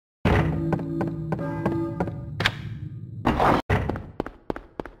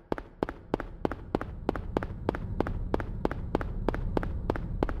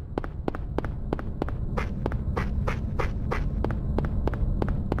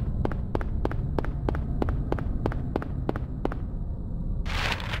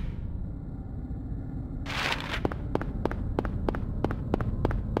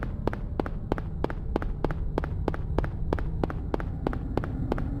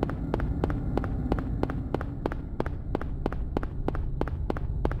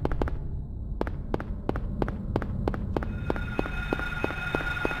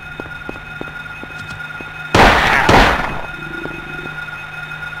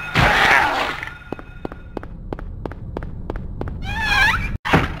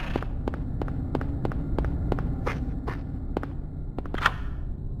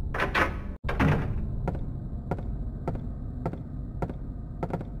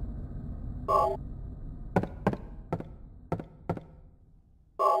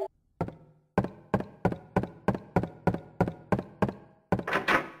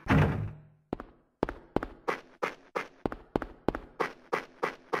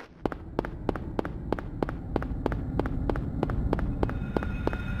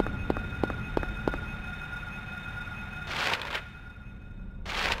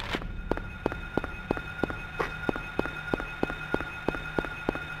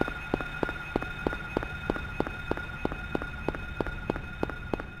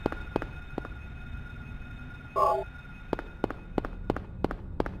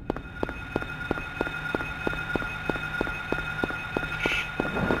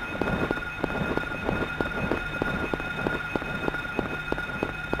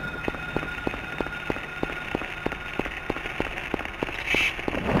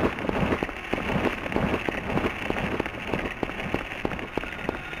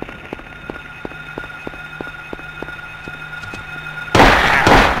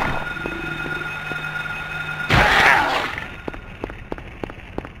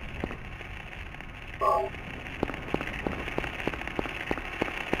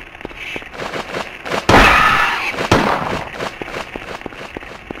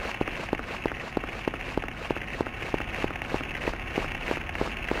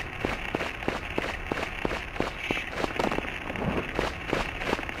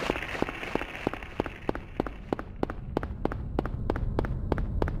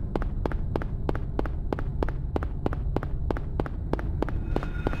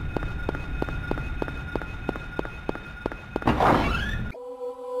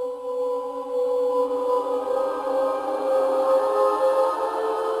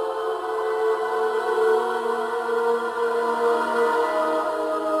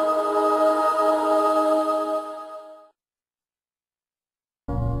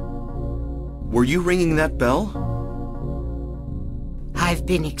Were you ringing that bell? I've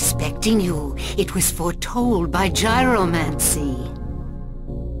been expecting you. It was foretold by gyromancy.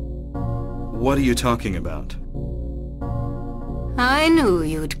 What are you talking about? I knew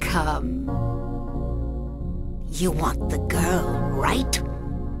you'd come. You want the girl, right?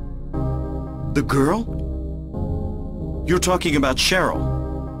 The girl? You're talking about Cheryl.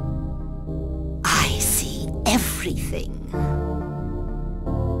 I see everything.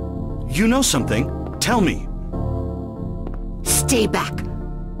 You know something? Tell me. Stay back.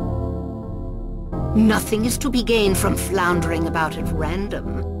 Nothing is to be gained from floundering about at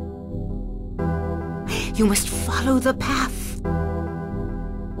random. You must follow the path.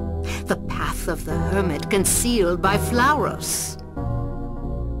 The path of the hermit concealed by Flauros.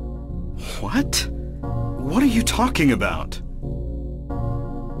 What? What are you talking about?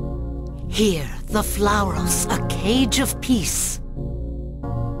 Here, the Flauros, a cage of peace.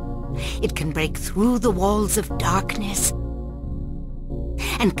 It can break through the walls of darkness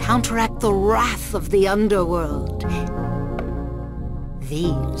and counteract the wrath of the underworld.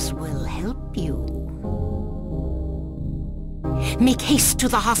 These will help you. Make haste to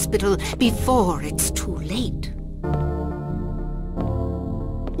the hospital before it's too late.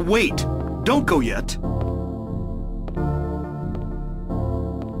 Wait! Don't go yet!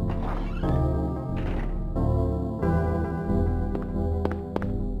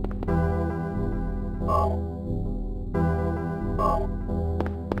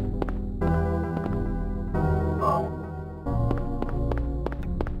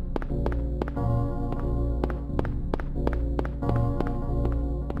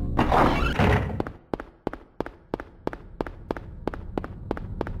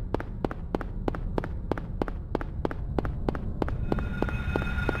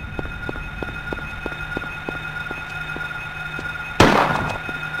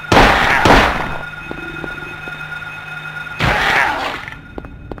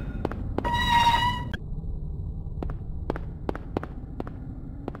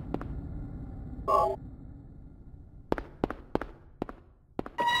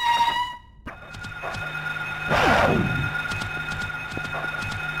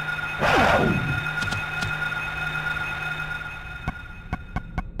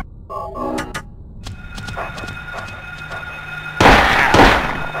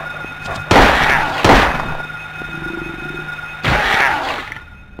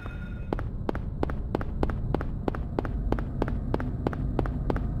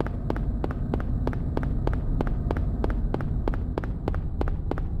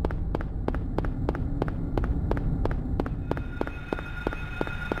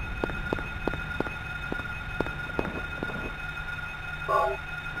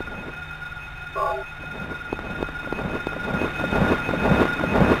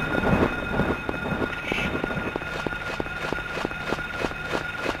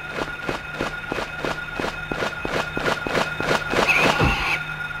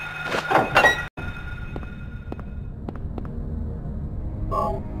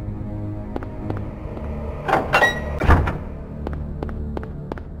 Oh.